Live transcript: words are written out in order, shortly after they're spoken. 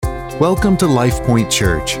Welcome to LifePoint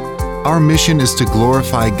Church. Our mission is to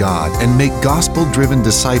glorify God and make gospel-driven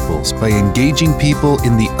disciples by engaging people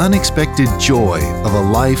in the unexpected joy of a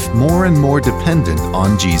life more and more dependent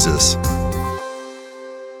on Jesus.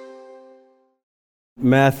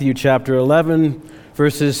 Matthew chapter 11,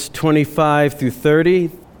 verses 25 through 30.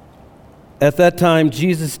 At that time,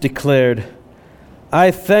 Jesus declared, "I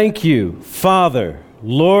thank you, Father,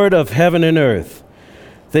 Lord of heaven and earth,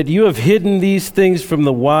 that you have hidden these things from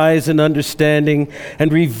the wise and understanding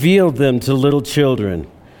and revealed them to little children.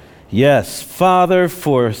 Yes, Father,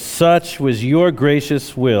 for such was your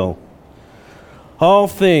gracious will. All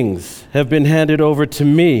things have been handed over to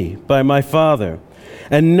me by my Father,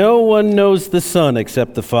 and no one knows the Son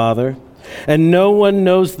except the Father, and no one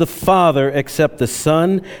knows the Father except the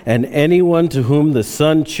Son, and anyone to whom the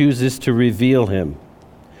Son chooses to reveal him.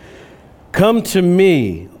 Come to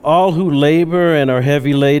me, all who labor and are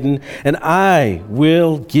heavy laden, and I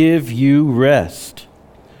will give you rest.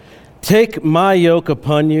 Take my yoke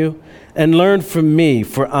upon you and learn from me,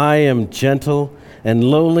 for I am gentle and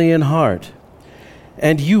lowly in heart,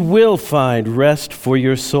 and you will find rest for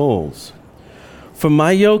your souls. For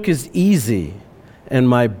my yoke is easy and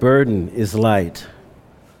my burden is light."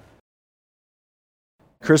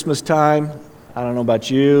 Christmas time, I don't know about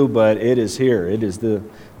you, but it is here.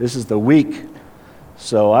 This is the week.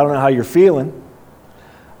 So I don't know how you're feeling.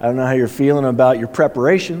 I don't know how you're feeling about your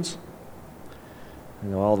preparations.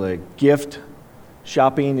 You know, all the gift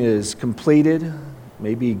shopping is completed.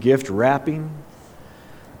 Maybe gift wrapping.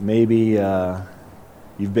 Maybe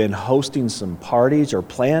you've been hosting some parties or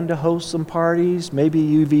plan to host some parties. Maybe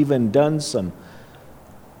you've even done some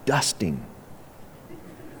dusting.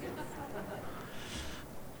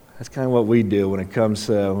 That's kind of what we do when it comes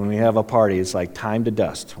to when we have a party. It's like time to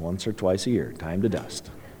dust once or twice a year. Time to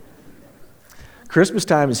dust. Christmas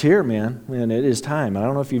time is here, man. And it is time. I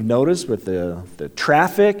don't know if you've noticed, but the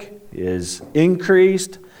traffic is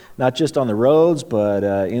increased, not just on the roads, but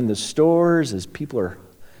in the stores as people are,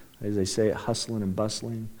 as they say, hustling and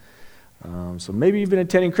bustling. So maybe you've been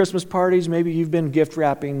attending Christmas parties. Maybe you've been gift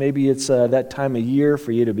wrapping. Maybe it's that time of year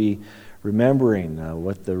for you to be remembering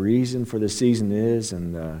what the reason for the season is,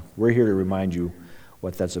 and we're here to remind you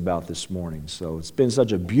what that's about this morning. So it's been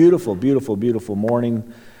such a beautiful, beautiful, beautiful morning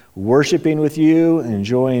worshiping with you,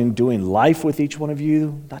 enjoying doing life with each one of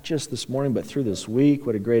you, not just this morning, but through this week.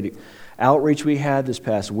 What a great outreach we had this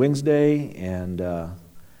past Wednesday, and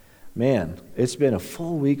man, it's been a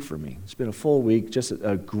full week for me. It's been a full week, just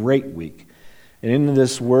a great week. And in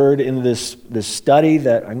this word, in this study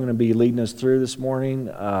that I'm going to be leading us through this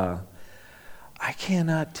morning, I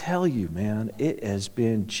cannot tell you, man, it has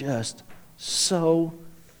been just so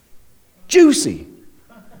juicy.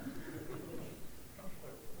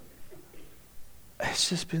 It's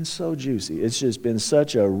just been so juicy. It's just been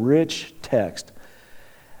such a rich text.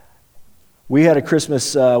 We had a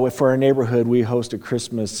Christmas, for our neighborhood, we host a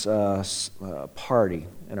Christmas party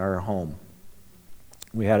in our home.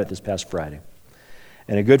 We had it this past Friday.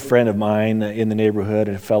 And a good friend of mine in the neighborhood,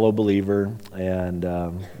 a fellow believer, and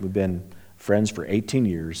we've been friends for 18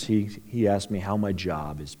 years. He asked me how my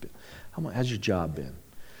job has been. How's your job been?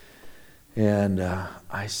 And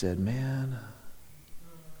I said, man,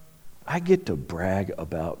 I get to brag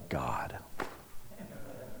about God.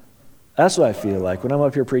 That's what I feel like. When I'm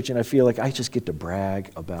up here preaching, I feel like I just get to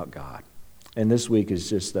brag about God. And this week is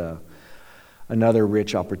just another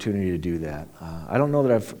rich opportunity to do that. I don't know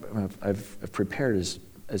that I've prepared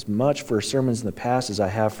as much for sermons in the past as I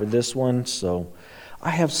have for this one, so I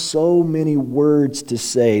have so many words to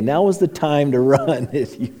say. Now is the time to run.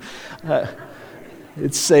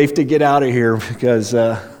 It's safe to get out of here because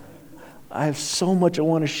I have so much I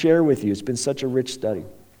want to share with you. It's been such a rich study.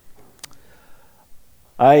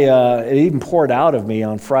 It even poured out of me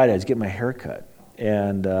on Friday. I was getting my hair cut,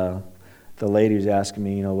 and the lady was asking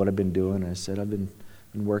me, what I've been doing. I said, I've been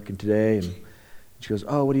working today, and she goes,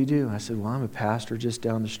 "Oh, what do you do?" I said, "Well, I'm a pastor just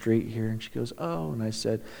down the street here." And she goes, "Oh," and I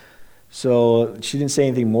said. So she didn't say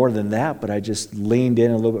anything more than that, but I just leaned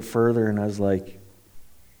in a little bit further, and I was like,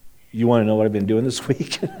 "You want to know what I've been doing this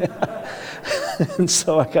week?" And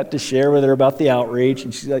so I got to share with her about the outreach,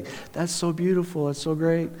 and she's like, "That's so beautiful. That's so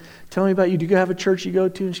great. Tell me about you. Do you have a church you go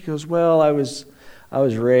to?" And she goes, "Well, I was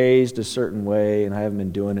raised a certain way, and I haven't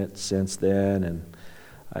been doing it since then, and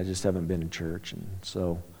I just haven't been in church." And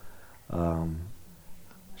so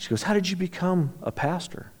she goes, "How did you become a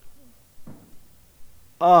pastor?"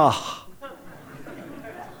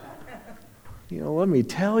 Let me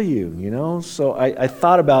tell you, So I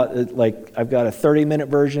thought about it, like I've got a 30-minute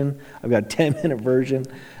version, I've got a 10-minute version,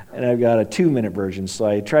 and I've got a 2-minute version. So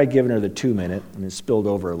I tried giving her the 2-minute, and it spilled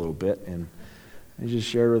over a little bit. And I just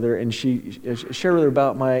shared with her, and she shared with her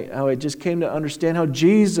about how I just came to understand who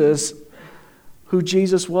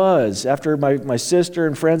Jesus was. After my sister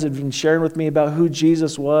and friends had been sharing with me about who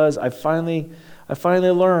Jesus was, I finally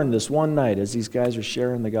learned this one night as these guys are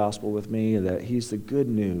sharing the gospel with me that he's the good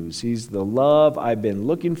news. He's the love I've been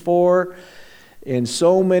looking for in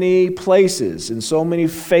so many places, in so many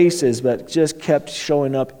faces, but just kept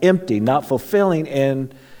showing up empty, not fulfilling.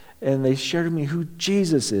 And they shared with me who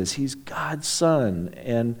Jesus is. He's God's Son.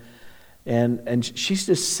 And she's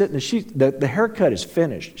just sitting there. The haircut is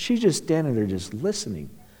finished. She's just standing there just listening.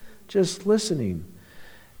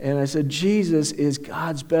 And I said, Jesus is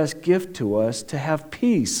God's best gift to us, to have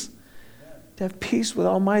peace. To have peace with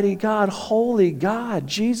Almighty God, holy God.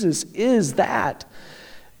 Jesus is that.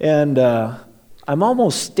 And I'm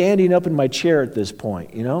almost standing up in my chair at this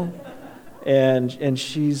point, you know? And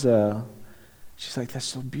she's like, that's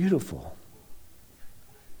so beautiful.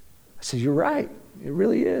 I said, you're right. It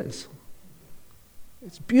really is.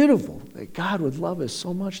 It's beautiful that God would love us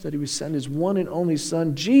so much that he would send his one and only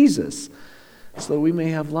Son, Jesus, so that we may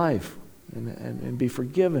have life and be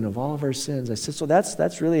forgiven of all of our sins. I said, so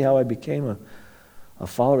that's really how I became a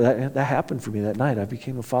follower. That happened for me that night. I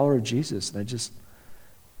became a follower of Jesus. And it's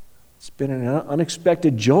been an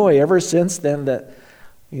unexpected joy ever since then that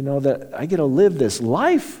I get to live this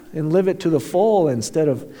life and live it to the full instead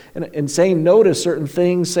of, and saying no to certain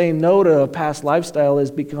things, saying no to a past lifestyle has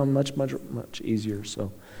become much, much, much easier.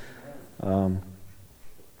 So I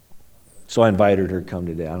invited her to come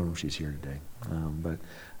today. I don't know if she's here today, but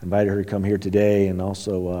I invited her to come here today, and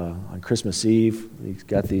also on Christmas Eve. We've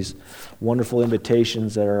got these wonderful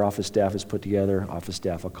invitations that our office staff has put together. Office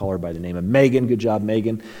staff, I'll call her by the name of Megan. Good job,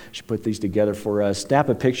 Megan. She put these together for us. Snap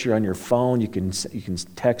a picture on your phone. You can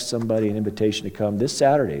text somebody an invitation to come this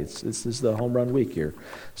Saturday. This is the home run week here.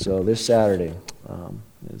 So this Saturday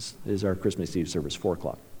is our Christmas Eve service, 4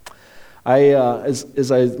 o'clock.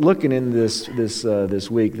 As I looking in this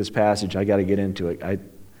week, this passage, I got to get into it. I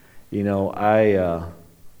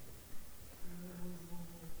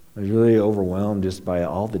was really overwhelmed just by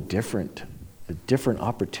all the different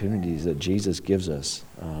opportunities that Jesus gives us.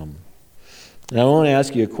 And I want to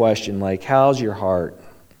ask you a question, like, how's your heart?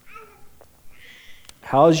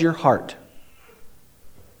 How's your heart?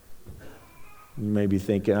 You may be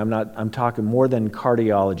thinking, I'm talking more than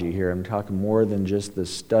cardiology here. I'm talking more than just the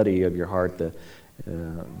study of your heart, the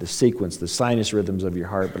sequence, the sinus rhythms of your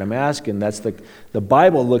heart. But I'm asking, the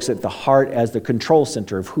Bible looks at the heart as the control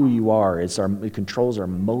center of who you are. It controls our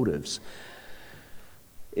motives.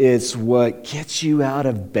 It's what gets you out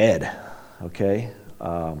of bed, okay?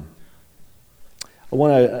 I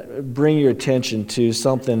want to bring your attention to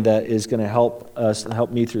something that is going to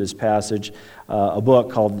help me through this passage, a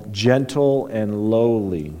book called Gentle and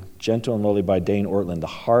Lowly by Dane Ortlund, The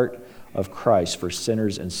Heart of Christ for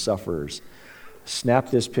Sinners and Sufferers. Snap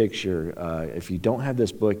this picture. If you don't have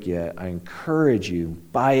this book yet, I encourage you,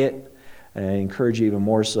 buy it, and I encourage you even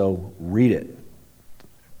more so, read it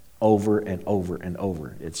over and over and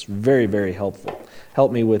over. It's very, very helpful.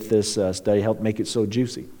 Help me with this study, help make it so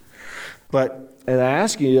juicy. And I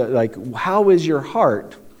ask you, like, how is your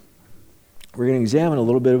heart? We're going to examine a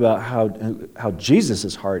little bit about how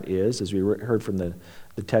Jesus' heart is, as we heard from the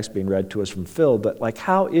text being read to us from Phil, but like,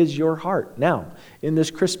 how is your heart now in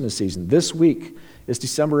this Christmas season? This week is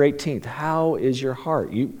December 18th. How is your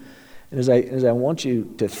heart? And as I want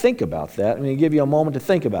you to think about that, I'm going to give you a moment to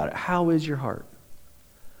think about it. How is your heart?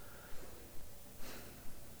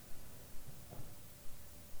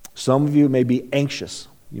 Some of you may be anxious.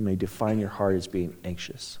 You may define your heart as being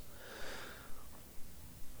anxious.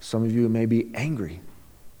 Some of you may be angry.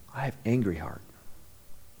 I have angry heart.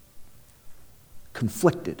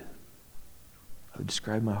 Conflicted. I would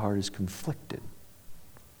describe my heart as conflicted.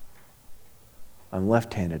 I'm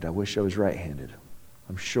left-handed. I wish I was right-handed.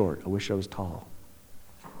 I'm short. I wish I was tall.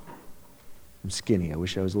 I'm skinny. I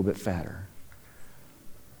wish I was a little bit fatter.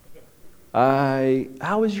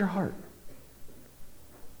 How is your heart?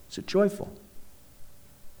 Is it joyful?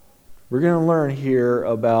 We're going to learn here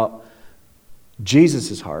about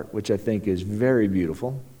Jesus' heart, which I think is very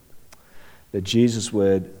beautiful, that Jesus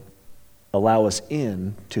would allow us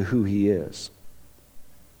in to who he is.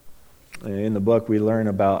 In the book, we learn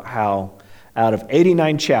about how out of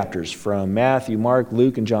 89 chapters from Matthew, Mark,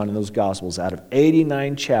 Luke, and John in those Gospels, out of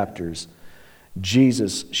 89 chapters,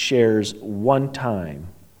 Jesus shares one time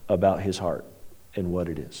about his heart and what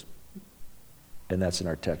it is. And that's in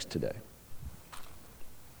our text today.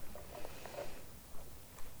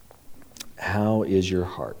 How is your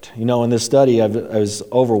heart? You know, in this study, I was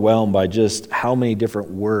overwhelmed by just how many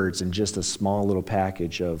different words in just a small little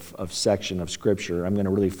package of section of Scripture. I'm going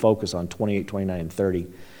to really focus on 28, 29, and 30.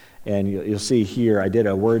 And you'll see here, I did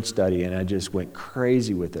a word study, and I just went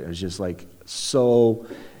crazy with it. I was just like so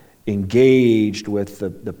engaged with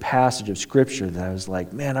the passage of Scripture that I was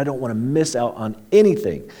like, man, I don't want to miss out on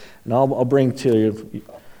anything. And I'll bring to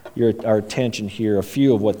our attention here a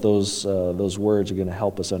few of what those words are going to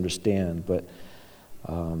help us understand. But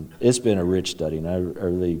it's been a rich study, and I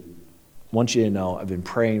really want you to know I've been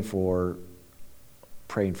praying for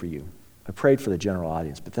you. I prayed for the general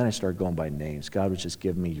audience, but then I started going by names. God was just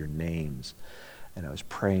giving me your names, and I was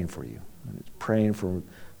praying for you. I was praying for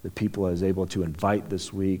the people I was able to invite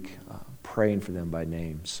this week, praying for them by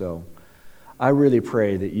name. So I really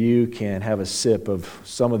pray that you can have a sip of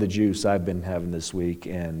some of the juice I've been having this week,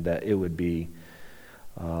 and that it would be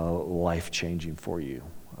life-changing for you,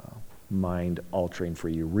 mind-altering for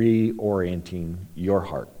you, reorienting your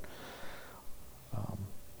heart.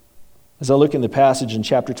 As I look in the passage in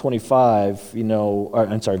chapter 25,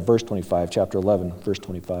 verse 25, chapter 11, verse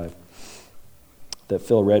 25, that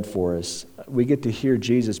Phil read for us, we get to hear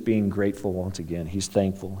Jesus being grateful once again. He's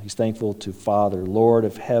thankful. He's thankful to Father, Lord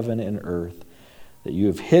of heaven and earth, that you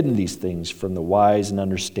have hidden these things from the wise and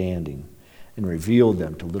understanding and revealed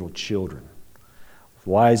them to little children.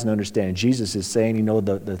 Wise and understanding. Jesus is saying,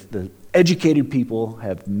 the educated people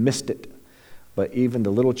have missed it. But even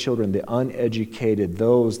the little children, the uneducated,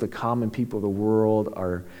 the common people of the world,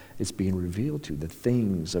 it's being revealed to. The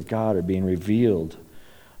things of God are being revealed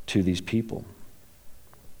to these people.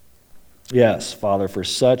 Yes, Father, for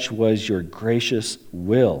such was your gracious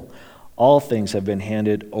will. All things have been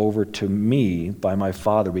handed over to me by my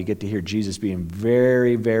Father. We get to hear Jesus being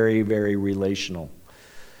very, very, very relational,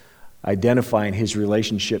 identifying his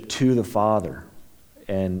relationship to the Father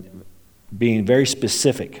and being very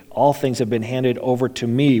specific. All things have been handed over to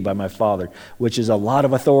me by my Father, which is a lot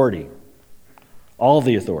of authority. All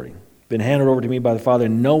the authority. Been handed over to me by the Father.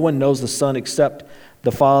 And no one knows the Son except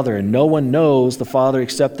the Father, and no one knows the Father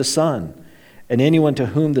except the Son, and anyone to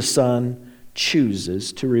whom the Son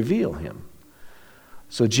chooses to reveal him.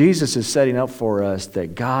 So Jesus is setting up for us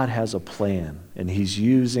that God has a plan, and he's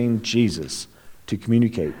using Jesus to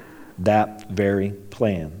communicate that very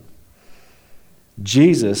plan.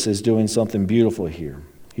 Jesus is doing something beautiful here.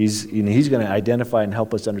 He's going to identify and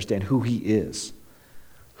help us understand who he is.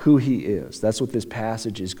 Who he is. That's what this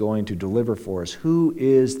passage is going to deliver for us. Who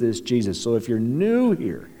is this Jesus? So if you're new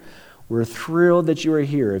here, we're thrilled that you are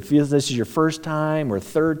here. If this is your first time or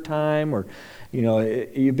third time, or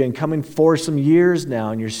you've been coming for some years now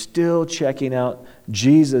and you're still checking out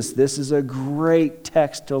Jesus, this is a great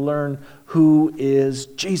text to learn who is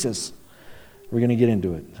Jesus. We're going to get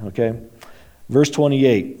into it, okay? Verse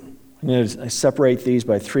 28, I'm going to separate these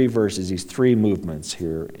by three verses, these three movements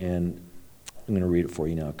here, and I'm going to read it for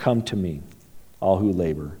you now. Come to me, all who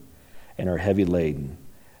labor and are heavy laden,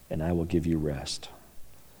 and I will give you rest.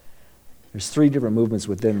 There's three different movements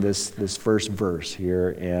within this first verse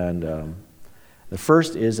here, and the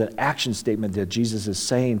first is an action statement that Jesus is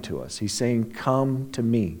saying to us. He's saying, come to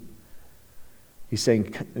me. He's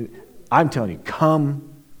saying, I'm telling you,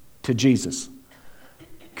 come to Jesus.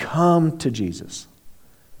 Come to Jesus.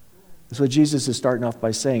 That's what Jesus is starting off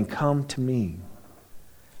by saying, come to me.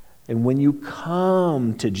 And when you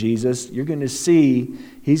come to Jesus, you're going to see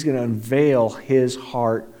he's going to unveil his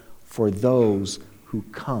heart for those who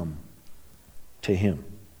come to him.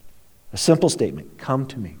 A simple statement, come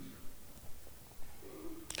to me.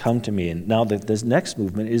 Come to me. And now this next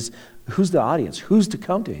movement is, who's the audience? Who's to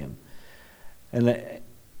come to him? And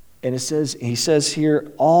he says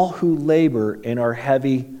here, all who labor and are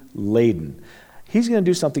heavy laden. He's going to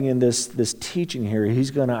do something in this teaching here. He's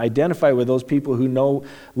going to identify with those people who know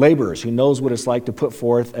laborers, who knows what it's like to put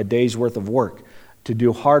forth a day's worth of work, to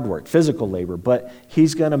do hard work, physical labor. But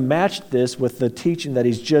he's going to match this with the teaching that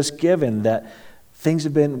he's just given, that things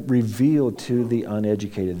have been revealed to the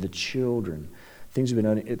uneducated, the children. Things have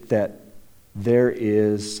been that there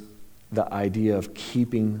is the idea of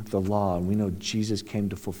keeping the law. And we know Jesus came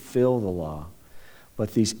to fulfill the law.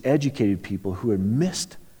 But these educated people who are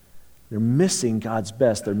they're missing God's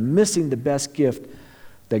best. They're missing the best gift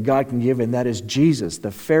that God can give, and that is Jesus.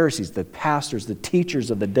 The Pharisees, the pastors, the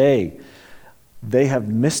teachers of the day, they have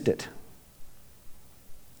missed it.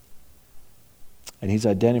 And he's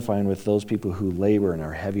identifying with those people who labor and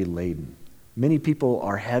are heavy laden. Many people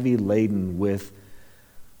are heavy laden with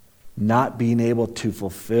not being able to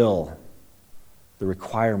fulfill the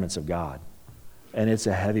requirements of God. And it's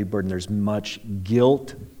a heavy burden. There's much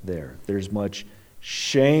guilt there. There's much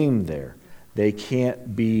shame there. They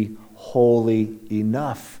can't be holy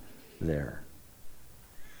enough there.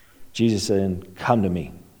 Jesus said, come to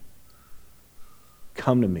me.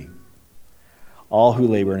 Come to me. All who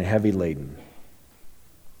labor and are heavy laden.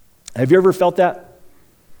 Have you ever felt that?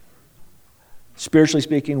 Spiritually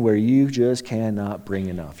speaking, where you just cannot bring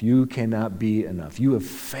enough. You cannot be enough. You have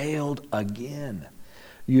failed again.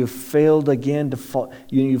 You have failed again to fall.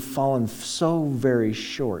 You've fallen so very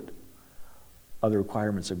short of the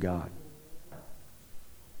requirements of God.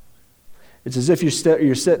 It's as if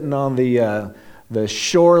you're sitting on the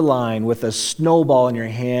shoreline with a snowball in your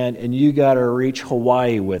hand, and you got to reach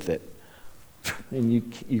Hawaii with it, and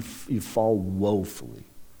you fall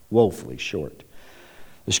woefully short.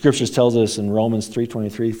 The Scriptures tells us in Romans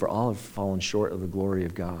 3:23, for all have fallen short of the glory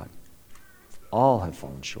of God. All have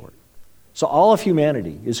fallen short. So all of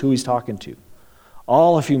humanity is who he's talking to.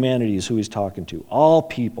 All of humanity is who he's talking to. All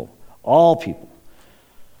people, all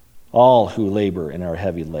who labor and are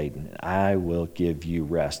heavy laden, I will give you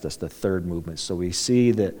rest. That's the third movement. So we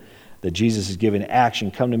see that Jesus is giving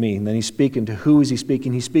action, come to me. And then he's speaking to who is he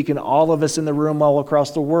speaking? He's speaking to all of us in the room all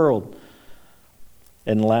across the world.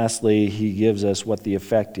 And lastly, he gives us what the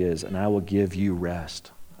effect is, and I will give you rest.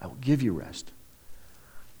 I will give you rest.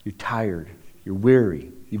 You're tired. You're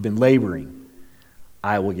weary. You've been laboring.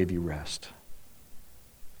 I will give you rest.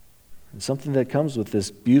 And something that comes with this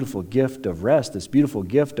beautiful gift of rest, this beautiful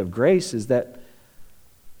gift of grace, is that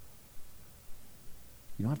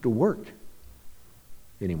you don't have to work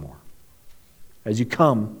anymore. As you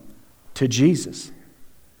come to Jesus,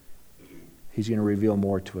 he's going to reveal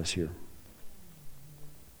more to us here.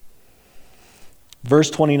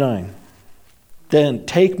 Verse 29, then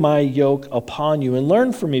take my yoke upon you and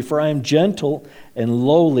learn from me, for I am gentle and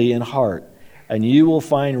lowly in heart, and you will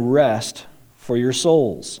find rest for your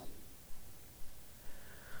souls.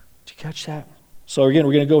 Did you catch that? So again,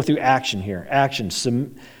 we're going to go through action here. Action.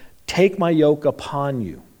 Take my yoke upon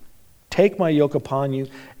you. Take my yoke upon you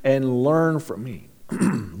and learn from me.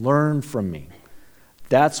 Learn from me.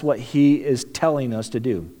 That's what he is telling us to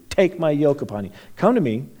do. Take my yoke upon you. Come to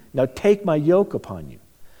me. Now take my yoke upon you.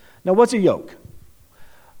 Now what's a yoke?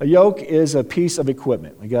 A yoke is a piece of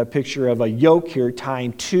equipment. We got a picture of a yoke here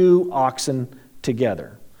tying two oxen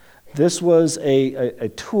together. This was a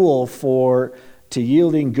tool to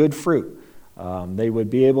yielding good fruit. They would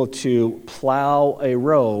be able to plow a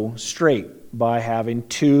row straight by having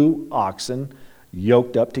two oxen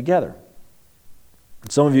yoked up together.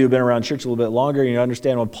 Some of you have been around church a little bit longer, and you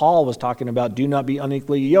understand when Paul was talking about do not be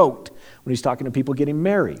unequally yoked, when he's talking to people getting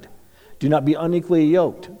married. Do not be unequally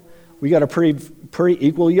yoked. We got a pretty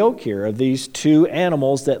equal yoke here of these two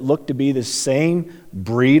animals that look to be the same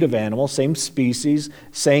breed of animal, same species,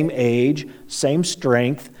 same age, same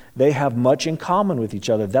strength. They have much in common with each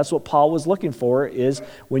other. That's what Paul was looking for, is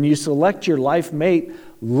when you select your life mate,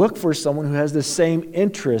 look for someone who has the same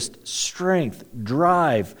interest, strength,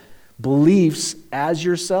 drive, beliefs as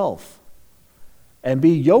yourself, and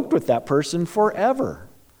be yoked with that person forever.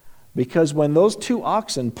 Because when those two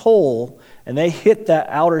oxen pull and they hit that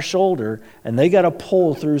outer shoulder and they got to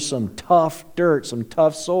pull through some tough dirt, some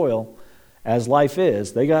tough soil, as life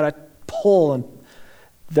is, they got to pull, and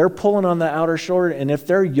they're pulling on the outer shoulder, and if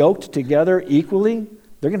they're yoked together equally,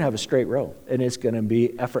 they're going to have a straight row, and it's going to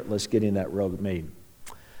be effortless getting that row made.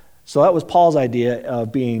 So that was Paul's idea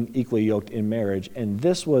of being equally yoked in marriage, and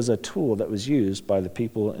this was a tool that was used by the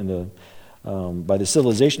people by the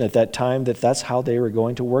civilization at that time, that's how they were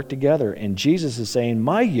going to work together. And Jesus is saying,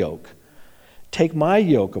 my yoke, take my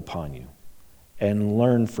yoke upon you and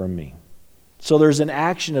learn from me. So there's an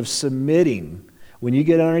action of submitting. When you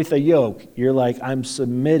get underneath a yoke, you're like, I'm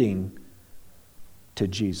submitting to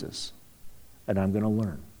Jesus, and I'm going to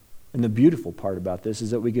learn. And the beautiful part about this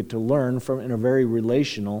is that we get to learn from, in a very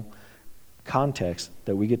relational context,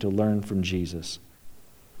 that we get to learn from Jesus.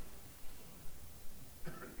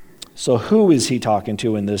 So who is he talking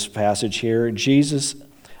to in this passage here? Jesus,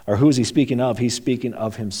 or who is he speaking of? He's speaking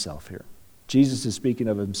of himself here. Jesus is speaking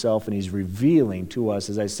of himself, and he's revealing to us,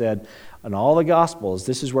 as I said, in all the Gospels,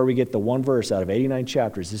 this is where we get the one verse out of 89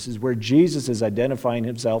 chapters. This is where Jesus is identifying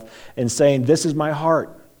himself and saying, this is my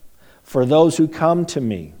heart for those who come to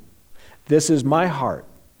me. This is my heart.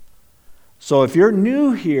 So if you're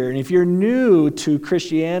new here, and if you're new to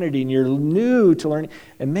Christianity, and you're new to learning,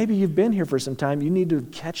 and maybe you've been here for some time, you need to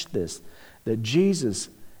catch this, that Jesus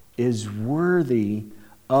is worthy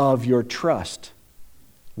of your trust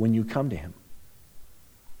when you come to him.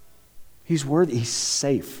 He's worthy. He's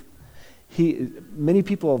safe. Many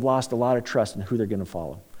people have lost a lot of trust in who they're going to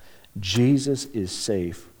follow. Jesus is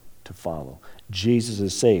safe to follow. Jesus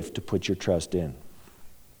is safe to put your trust in.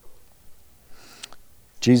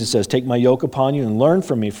 Jesus says, take my yoke upon you and learn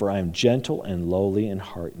from me, for I am gentle and lowly in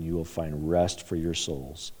heart, and you will find rest for your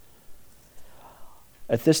souls.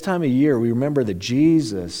 At this time of year, we remember that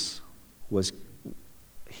Jesus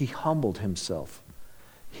he humbled himself.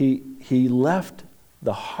 He left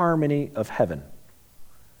the harmony of heaven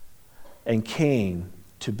and came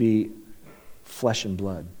to be flesh and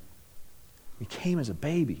blood. He came as a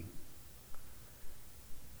baby.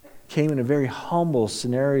 Came in a very humble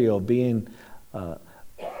scenario, being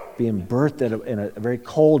birthed in a very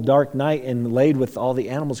cold, dark night and laid with all the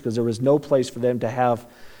animals because there was no place for them to have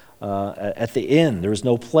at the inn. There was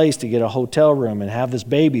no place to get a hotel room and have this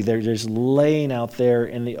baby. They're just laying out there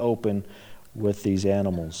in the open with these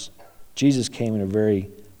animals. Jesus came in a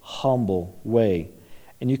very humble way.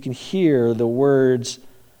 And you can hear the words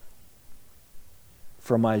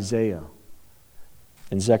from Isaiah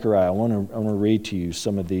and Zechariah. I want to read to you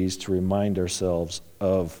some of these to remind ourselves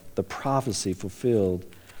of the prophecy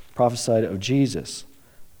prophesied of Jesus.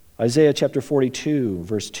 Isaiah chapter 42,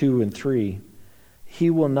 verse 2 and 3. He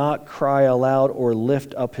will not cry aloud or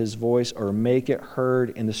lift up his voice or make it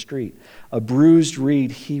heard in the street. A bruised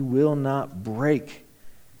reed he will not break,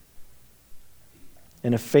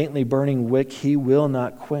 and a faintly burning wick he will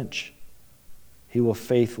not quench. He will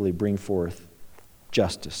faithfully bring forth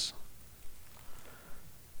justice.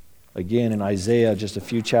 Again, in Isaiah, just a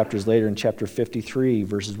few chapters later, in chapter 53,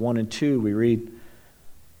 verses 1 and 2, we read,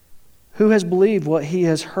 who has believed what he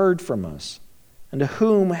has heard from us? And to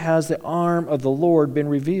whom has the arm of the Lord been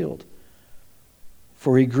revealed?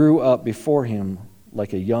 For he grew up before him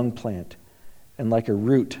like a young plant, and like a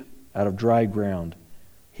root out of dry ground.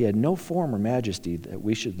 He had no form or majesty that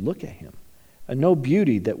we should look at him, and no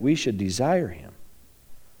beauty that we should desire him.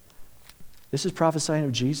 This is prophesying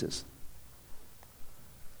of Jesus.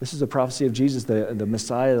 This is a prophecy of Jesus, the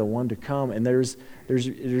Messiah, the one to come. And there's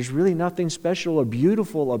really nothing special or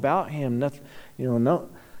beautiful about him.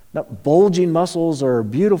 Not bulging muscles or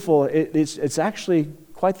beautiful. It's actually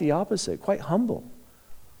quite the opposite, quite humble,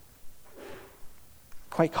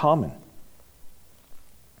 quite common.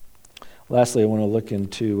 Lastly, I want to look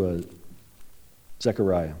into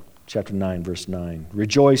Zechariah chapter 9, verse 9.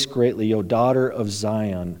 Rejoice greatly, O daughter of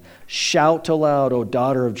Zion. Shout aloud, O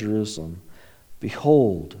daughter of Jerusalem.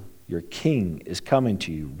 Behold, your king is coming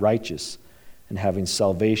to you, righteous, and having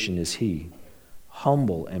salvation is he,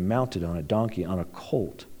 humble and mounted on a donkey, on a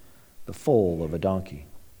colt, the foal of a donkey.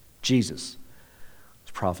 Jesus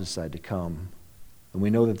was prophesied to come. And we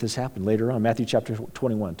know that this happened later on. Matthew chapter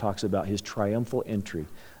 21 talks about his triumphal entry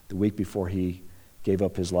the week before he gave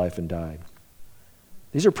up his life and died.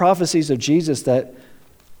 These are prophecies of Jesus that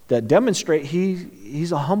demonstrate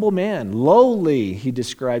he's a humble man. Lowly, he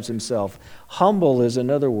describes himself. Humble is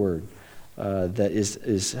another word that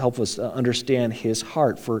is help us understand his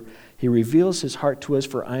heart. For he reveals his heart to us,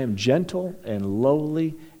 for I am gentle and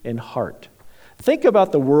lowly in heart. Think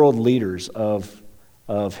about the world leaders of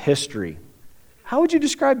history. How would you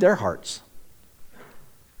describe their hearts?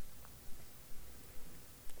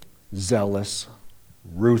 Zealous,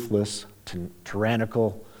 ruthless,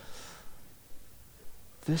 tyrannical.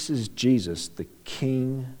 This is Jesus, the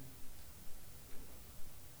King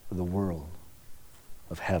of the world,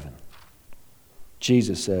 of heaven.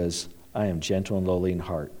 Jesus says, I am gentle and lowly in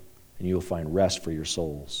heart, and you will find rest for your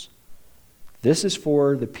souls. This is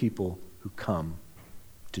for the people who come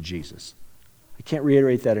to Jesus. I can't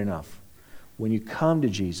reiterate that enough. When you come to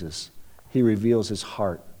Jesus, he reveals his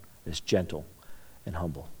heart as gentle and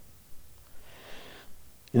humble.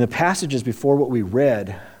 In the passages before what we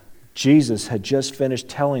read, Jesus had just finished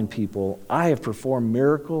telling people, I have performed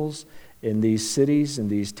miracles in these cities, in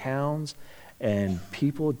these towns, and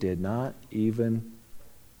people did not even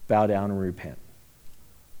bow down and repent.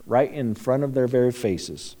 Right in front of their very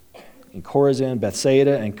faces. In Chorazin,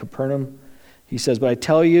 Bethsaida, and Capernaum, he says, but I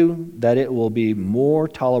tell you that it will be more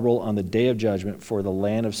tolerable on the day of judgment for the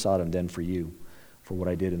land of Sodom than for you, for what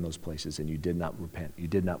I did in those places, and you did not repent, you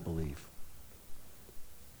did not believe.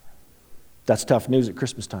 That's tough news at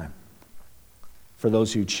Christmas time. For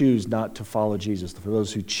those who choose not to follow Jesus, for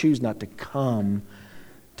those who choose not to come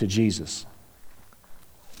to Jesus.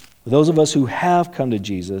 For those of us who have come to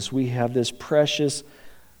Jesus, we have this precious,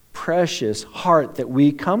 precious heart that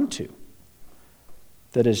we come to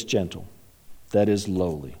that is gentle, that is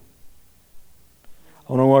lowly.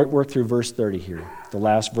 I want to work through verse 30 here, the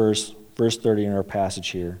last verse 30 in our passage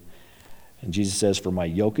here. And Jesus says, for my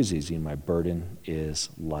yoke is easy and my burden is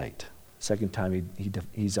light. Second time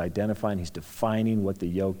he's identifying, he's defining what the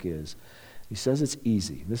yoke is. He says it's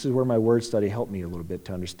easy. This is where my word study helped me a little bit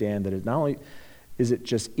to understand that it not only is it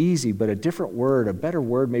just easy, but a different word, a better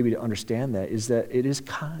word maybe to understand that, is that it is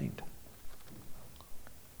kind.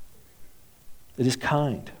 It is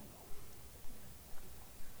kind.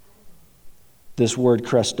 This word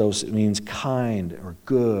Christos, it means kind or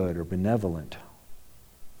good or benevolent.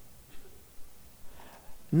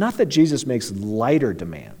 Not that Jesus makes lighter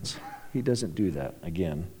demands. He doesn't do that,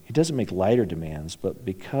 again. He doesn't make lighter demands, but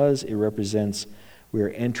because it represents we are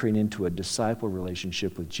entering into a disciple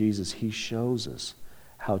relationship with Jesus, he shows us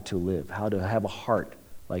how to live, how to have a heart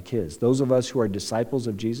like his. Those of us who are disciples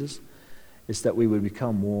of Jesus, it's that we would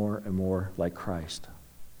become more and more like Christ.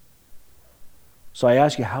 So I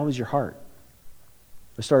ask you, how is your heart?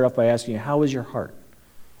 Let's start off by asking you, how is your heart?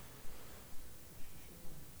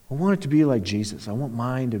 I want it to be like Jesus. I want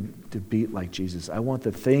mine to beat like Jesus. I want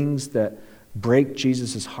the things that break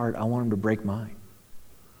Jesus' heart, I want them to break mine.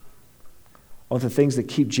 I want the things that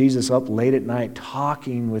keep Jesus up late at night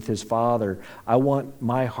talking with his Father. I want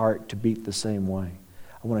my heart to beat the same way.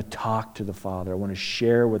 I want to talk to the Father. I want to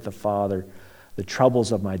share with the Father the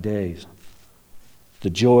troubles of my days, the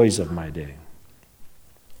joys of my day.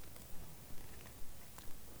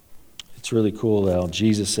 It's really cool how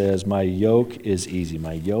Jesus says, my yoke is easy,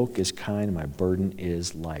 my yoke is kind, my burden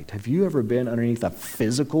is light. Have you ever been underneath a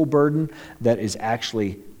physical burden that is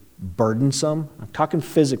actually burdensome? I'm talking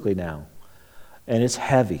physically now. And it's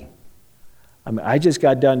heavy. I mean, I just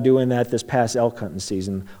got done doing that this past elk hunting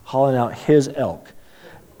season, hauling out his elk.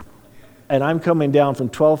 And I'm coming down from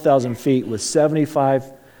 12,000 feet with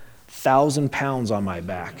 75,000 pounds on my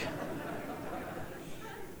back.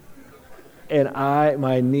 And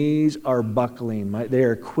my knees are buckling. They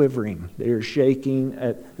are quivering. They are shaking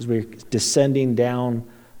as we're descending down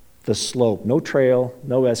the slope. No trail,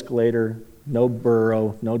 no escalator, no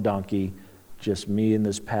burro, no donkey, just me and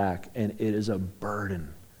this pack. And it is a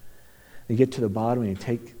burden. You get to the bottom and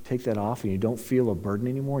you take that off and you don't feel a burden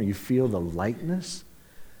anymore. You feel the lightness.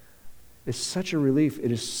 It's such a relief.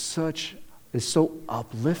 It's so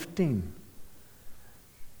uplifting.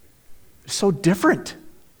 It's so different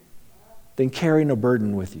than carrying a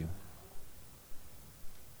burden with you.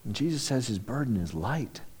 And Jesus says his burden is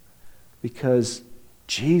light because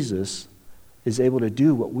Jesus is able to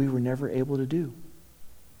do what we were never able to do.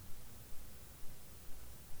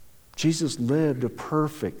 Jesus lived a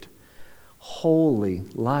perfect, holy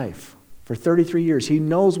life for 33 years. He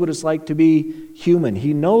knows what it's like to be human.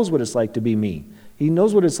 He knows what it's like to be me. He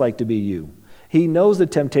knows what it's like to be you. He knows the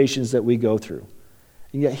temptations that we go through.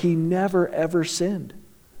 And yet he never, ever sinned.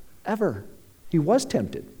 Ever. He was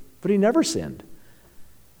tempted, but he never sinned.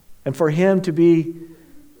 And for him to be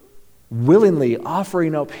willingly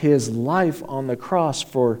offering up his life on the cross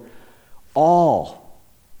for all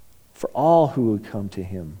who would come to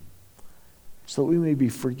him, so that we may be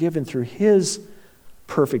forgiven through his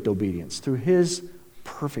perfect obedience, through his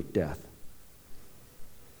perfect death.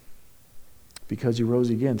 Because he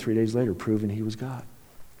rose again 3 days later, proving he was God.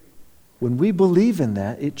 When we believe in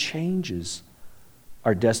that, it changes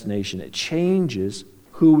our destination. It changes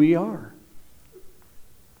who we are.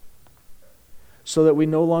 So that we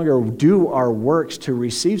no longer do our works to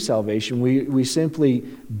receive salvation. We simply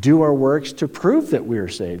do our works to prove that we are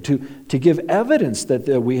saved, to give evidence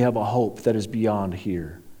that we have a hope that is beyond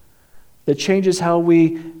here. That changes how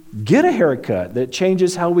we get a haircut, that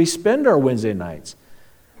changes how we spend our Wednesday nights.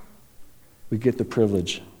 We get the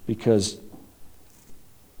privilege because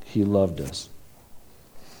he loved us.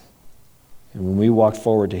 And when we walk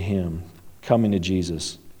forward to him, coming to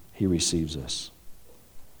Jesus, he receives us.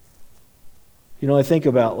 You know, I think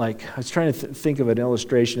about, I was trying to think of an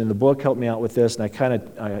illustration, and the book helped me out with this, and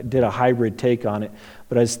I did a hybrid take on it,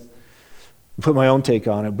 but I put my own take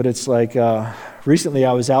on it. But it's like, recently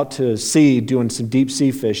I was out to sea doing some deep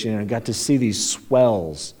sea fishing, and I got to see these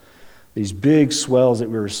swells, these big swells that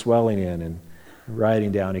we were swelling in and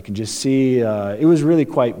riding down. You can just see, it was really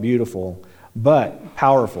quite beautiful, but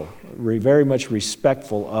powerful, very much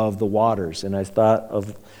respectful of the waters. And I thought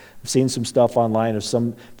I've seen some stuff online of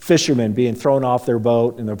some fishermen being thrown off their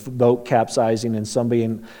boat and the boat capsizing and some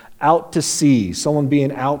being out to sea, someone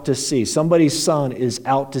being out to sea. Somebody's son is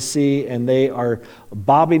out to sea and they are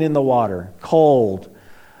bobbing in the water, cold,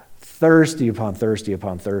 thirsty upon thirsty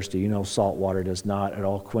upon thirsty. You know, salt water does not at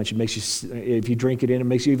all quench. It makes you, if you drink it in, it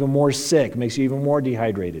makes you even more sick, makes you even more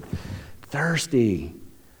dehydrated. Thirsty,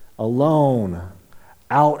 alone,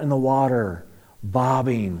 out in the water,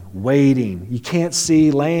 bobbing, waiting. You can't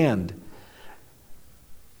see land.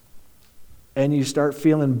 And you start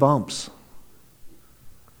feeling bumps.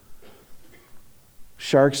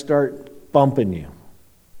 Sharks start bumping you.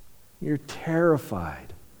 You're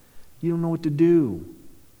terrified. You don't know what to do.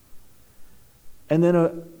 And then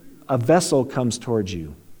a vessel comes towards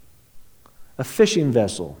you, a fishing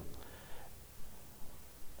vessel.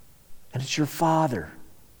 And it's your father.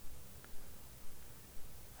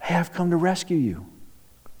 hey, I've come to rescue you.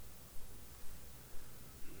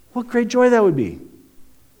 What great joy that would be.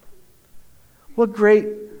 What great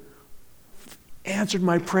answered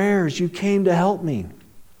my prayers. You came to help me.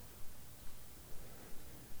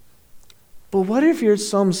 But what if you're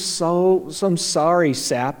some sorry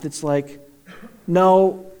sap that's like,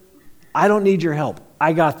 no, I don't need your help.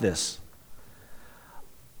 I got this.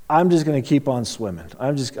 I'm just going to keep on swimming.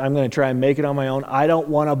 I'm going to try and make it on my own. I don't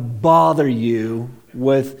want to bother you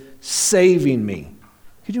with saving me.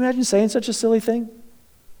 Could you imagine saying such a silly thing?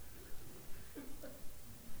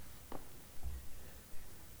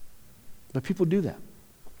 But people do that.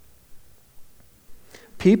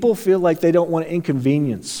 People feel like they don't want to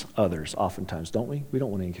inconvenience others oftentimes, don't we? We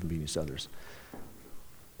don't want to inconvenience others.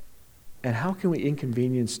 And how can we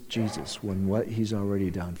inconvenience Jesus when what he's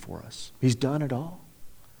already done for us? He's done it all.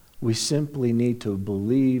 We simply need to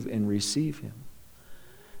believe and receive him.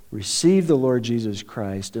 Receive the Lord Jesus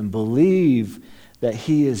Christ and believe that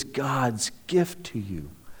he is God's gift to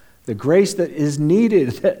you. The grace that is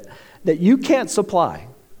needed that you can't supply.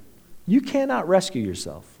 You cannot rescue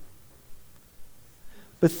yourself.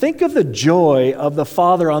 But think of the joy of the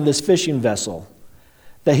father on this fishing vessel,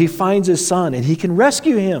 that he finds his son and he can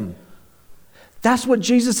rescue him. That's what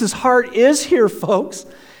Jesus' heart is here, folks.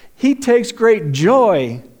 He takes great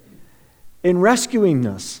joy in rescuing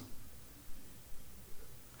us.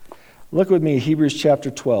 Look with me, Hebrews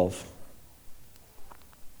chapter 12.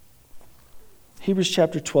 Hebrews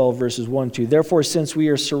chapter 12, verses 1, 2. Therefore, since we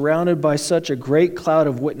are surrounded by such a great cloud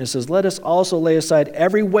of witnesses, let us also lay aside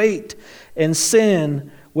every weight and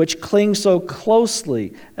sin which clings so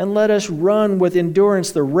closely, and let us run with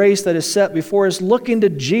endurance the race that is set before us, looking to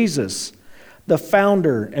Jesus, the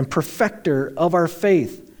founder and perfecter of our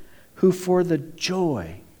faith, who for the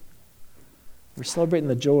joy, we're celebrating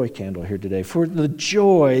the joy candle here today, for the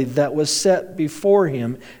joy that was set before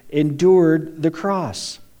him, endured the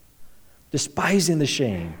cross, despising the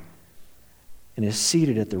shame, and is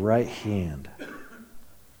seated at the right hand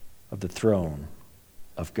of the throne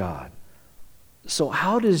of God. So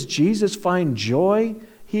how does Jesus find joy?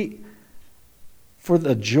 For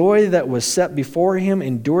the joy that was set before him,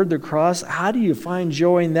 endured the cross. How do you find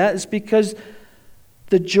joy in that? It's because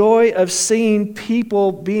the joy of seeing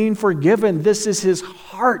people being forgiven. This is his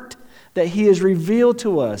heart that he has revealed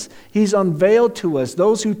to us. He's unveiled to us.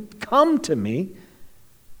 Those who come to me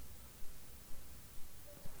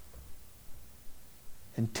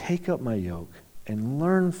and take up my yoke and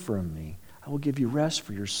learn from me, I will give you rest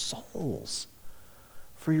for your souls.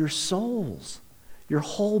 For your souls. Your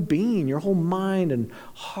whole being, your whole mind and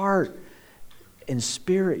heart and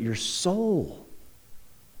spirit, your soul.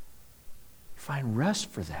 Find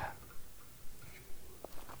rest for that.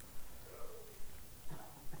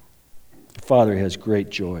 The Father has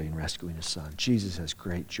great joy in rescuing his Son. Jesus has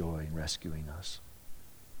great joy in rescuing us.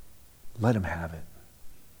 Let him have it.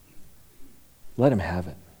 Let him have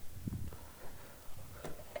it.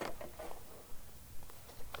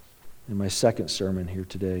 In my second sermon here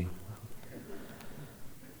today,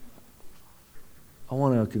 I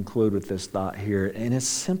want to conclude with this thought here, and it's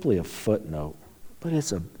simply a footnote, but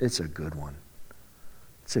it's a good one.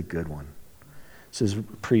 It's a good one. This is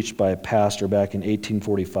preached by a pastor back in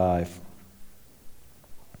 1845,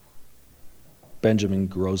 Benjamin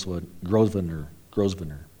Grosvenor.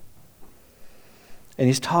 And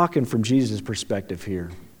he's talking from Jesus' perspective here.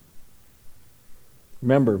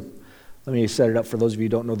 Remember, let me set it up for those of you who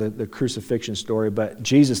don't know the crucifixion story, but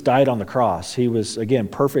Jesus died on the cross. He was, again,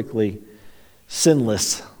 perfectly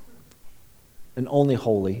sinless and only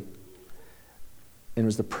holy, and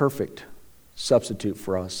was the perfect substitute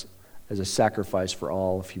for us as a sacrifice for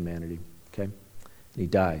all of humanity. Okay? And he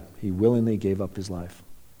died. He willingly gave up his life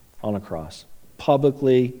on a cross.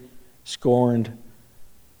 Publicly scorned,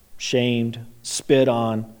 shamed, spit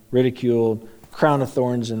on, ridiculed, crown of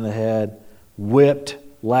thorns in the head, whipped,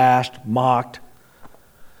 lashed, mocked.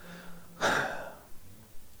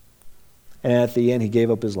 And at the end, he gave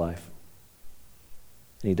up his life.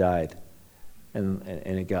 And he died. And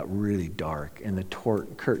it got really dark. And the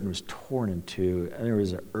curtain was torn in two. And there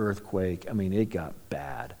was an earthquake. I mean, it got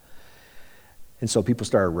bad. And so people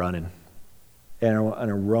started running. And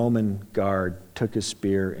a Roman guard took his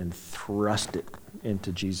spear and thrust it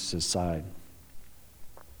into Jesus' side.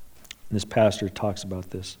 And this pastor talks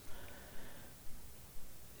about this.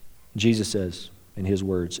 Jesus says, in his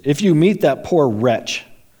words, "If you meet that poor wretch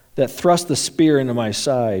that thrust the spear into my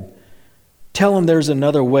side, tell him there's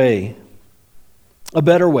another way, a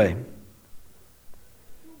better way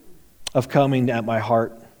of coming at my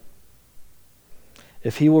heart.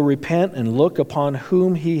 If he will repent and look upon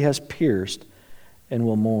whom he has pierced and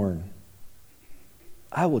will mourn.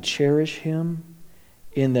 I will cherish him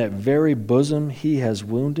in that very bosom he has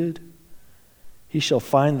wounded. He shall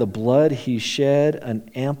find the blood he shed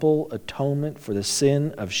an ample atonement for the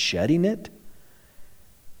sin of shedding it.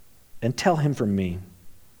 And tell him from me,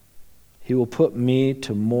 he will put me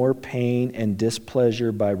to more pain and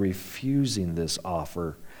displeasure by refusing this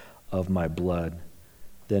offer of my blood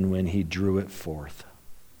than when he drew it forth.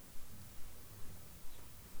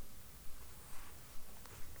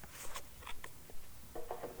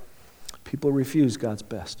 People refuse God's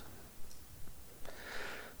best.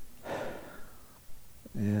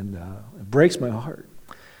 And it breaks my heart.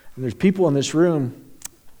 And there's people in this room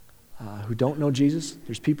who don't know Jesus.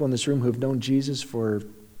 There's people in this room who have known Jesus for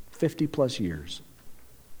 50 plus years.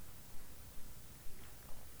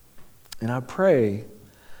 And I pray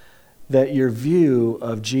that your view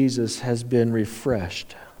of Jesus has been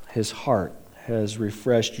refreshed. His heart has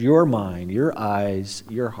refreshed your mind, your eyes,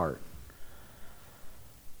 your heart.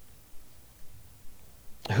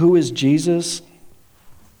 Who is Jesus?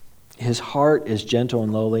 His heart is gentle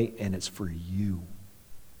and lowly, and it's for you.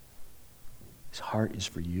 His heart is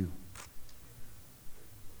for you.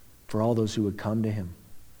 For all those who would come to him.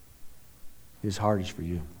 His heart is for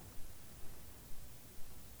you.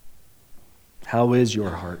 How is your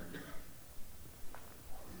heart?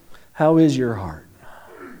 How is your heart?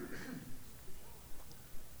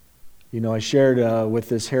 You know, I shared with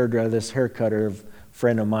this haircutter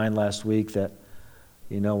friend of mine last week that,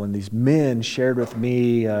 you know, when these men shared with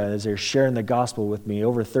me, as they're sharing the gospel with me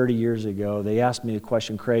over 30 years ago, they asked me a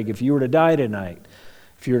question, Craig, if you were to die tonight,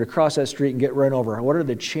 if you were to cross that street and get run over, what are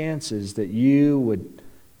the chances that you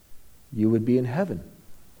would be in heaven?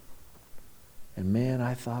 And man,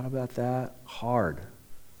 I thought about that hard.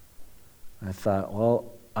 I thought,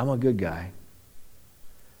 well, I'm a good guy.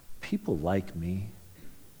 People like me.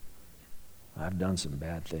 I've done some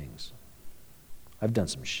bad things. I've done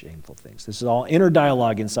some shameful things. This is all inner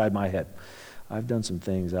dialogue inside my head. I've done some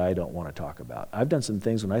things I don't want to talk about. I've done some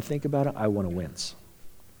things when I think about it, I want to wince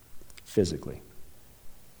physically.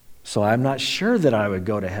 So I'm not sure that I would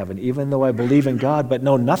go to heaven, even though I believe in God, but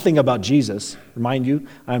know nothing about Jesus. Remind you,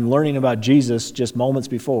 I'm learning about Jesus just moments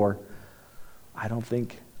before. I don't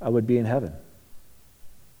think I would be in heaven.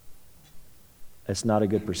 That's not a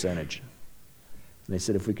good percentage. And they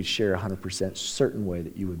said if we could share 100% certain way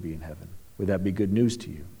that you would be in heaven, would that be good news to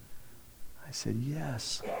you? I said,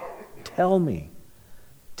 yes. Tell me.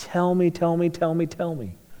 Tell me, tell me, tell me, tell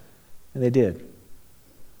me. And they did.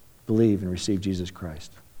 Believe and receive Jesus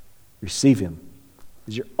Christ. Receive him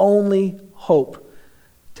as your only hope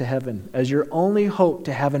to heaven, as your only hope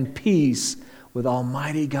to having peace with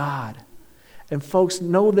Almighty God. And folks,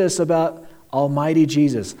 know this about Almighty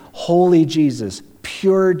Jesus, holy Jesus,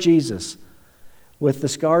 pure Jesus, with the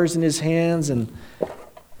scars in his hands and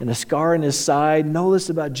a scar in his side. Know this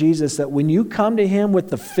about Jesus, that when you come to him with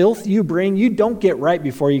the filth you bring, you don't get right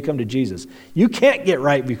before you come to Jesus. You can't get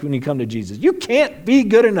right when you come to Jesus. You can't be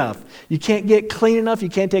good enough. You can't get clean enough. You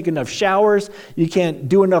can't take enough showers. You can't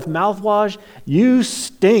do enough mouthwash. You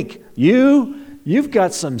stink. You've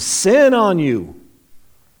got some sin on you.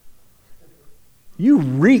 You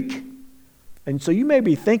reek. And so you may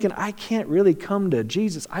be thinking, I can't really come to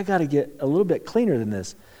Jesus. I got to get a little bit cleaner than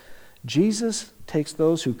this. Jesus takes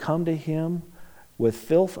those who come to him with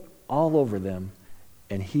filth all over them,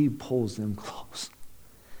 and he pulls them close.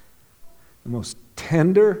 The most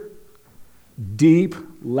tender, deep,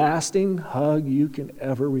 lasting hug you can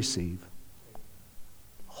ever receive.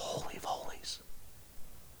 Holy of holies.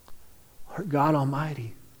 Lord God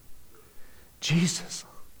Almighty, Jesus,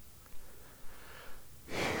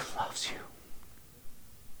 he loves you.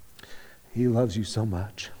 He loves you so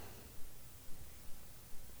much.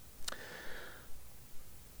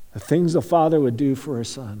 The things a father would do for a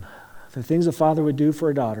son, the things a father would do for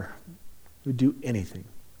a daughter, would do anything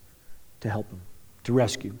to help him, to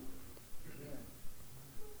rescue.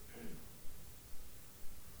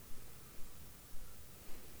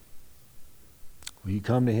 Will you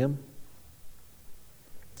come to him?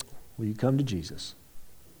 Will you come to Jesus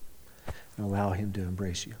and allow him to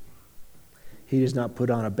embrace you? He does not put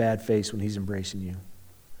on a bad face when he's embracing you.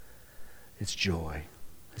 It's joy,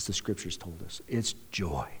 as the scriptures told us. It's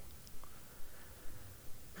joy.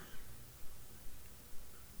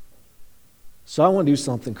 So I want to do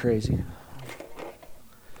something crazy.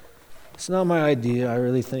 It's not my idea. I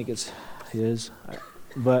really think it's his.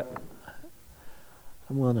 But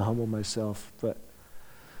I'm willing to humble myself. But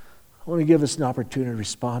I want to give us an opportunity to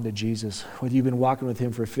respond to Jesus. Whether you've been walking with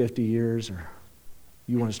him for 50 years or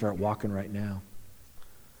you want to start walking right now.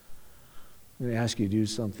 I'm going to ask you to do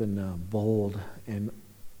something bold and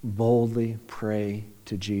boldly pray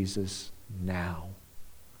to Jesus now.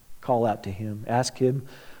 Call out to Him. Ask Him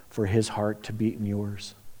for His heart to beat in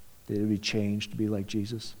yours, that it would be changed to be like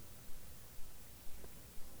Jesus.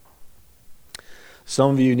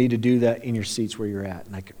 Some of you need to do that in your seats where you're at,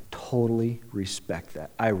 and I can totally respect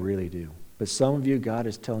that. I really do. But some of you, God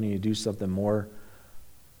is telling you to do something more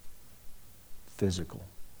physical.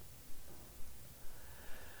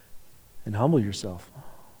 And humble yourself.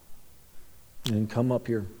 And come up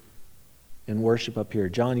here and worship up here.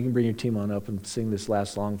 John, you can bring your team on up and sing this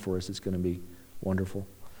last song for us. It's going to be wonderful.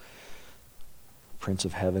 Prince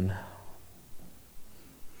of Heaven.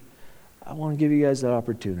 I want to give you guys that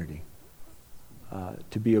opportunity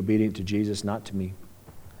to be obedient to Jesus, not to me.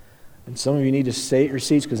 And some of you need to stay at your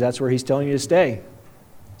seats because that's where He's telling you to stay.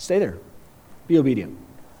 Stay there. Be obedient.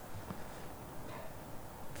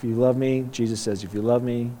 If you love me, Jesus says, if you love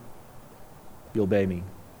me, you obey me.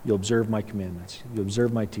 You'll observe my commandments. You'll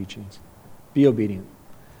observe my teachings. Be obedient.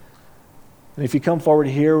 And if you come forward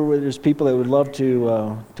here where there's people that would love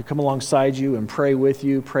to come alongside you and pray with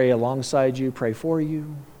you, pray alongside you, pray for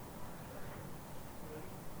you.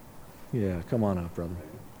 Yeah, come on up, brother.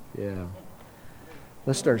 Yeah.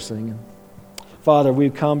 Let's start singing. Father,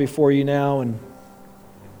 we've come before you now, and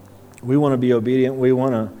we want to be obedient. We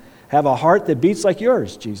want to have a heart that beats like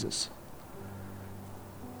yours, Jesus.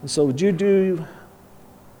 And so would you do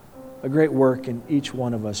a great work in each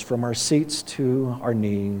one of us, from our seats to our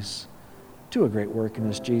knees. Do a great work in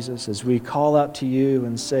us, Jesus, as we call out to you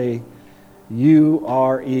and say, you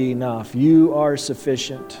are enough. You are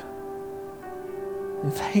sufficient.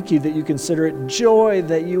 And thank you that you consider it joy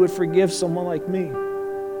that you would forgive someone like me.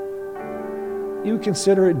 You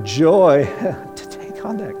consider it joy to take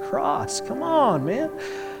on that cross. Come on, man.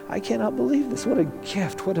 I cannot believe this. What a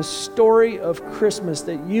gift. What a story of Christmas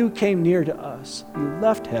that you came near to us. You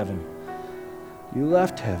left heaven. You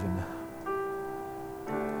left heaven.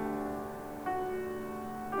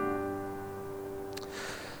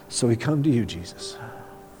 So we come to you, Jesus.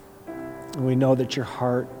 And we know that your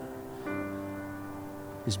heart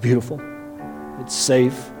is beautiful, it's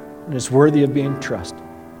safe, and it's worthy of being trusted.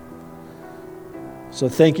 So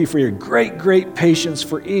thank you for your great, great patience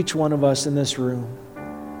for each one of us in this room.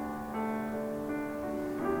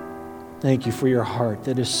 Thank you for your heart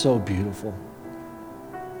that is so beautiful.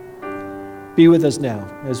 Be with us now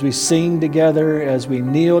as we sing together, as we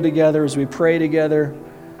kneel together, as we pray together.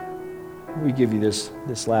 We give you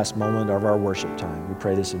this last moment of our worship time. We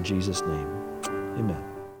pray this in Jesus' name. Amen.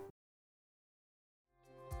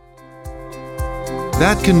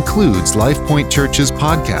 That concludes LifePoint Church's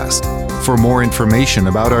podcast. For more information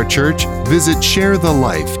about our church, visit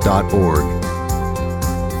sharethelife.org.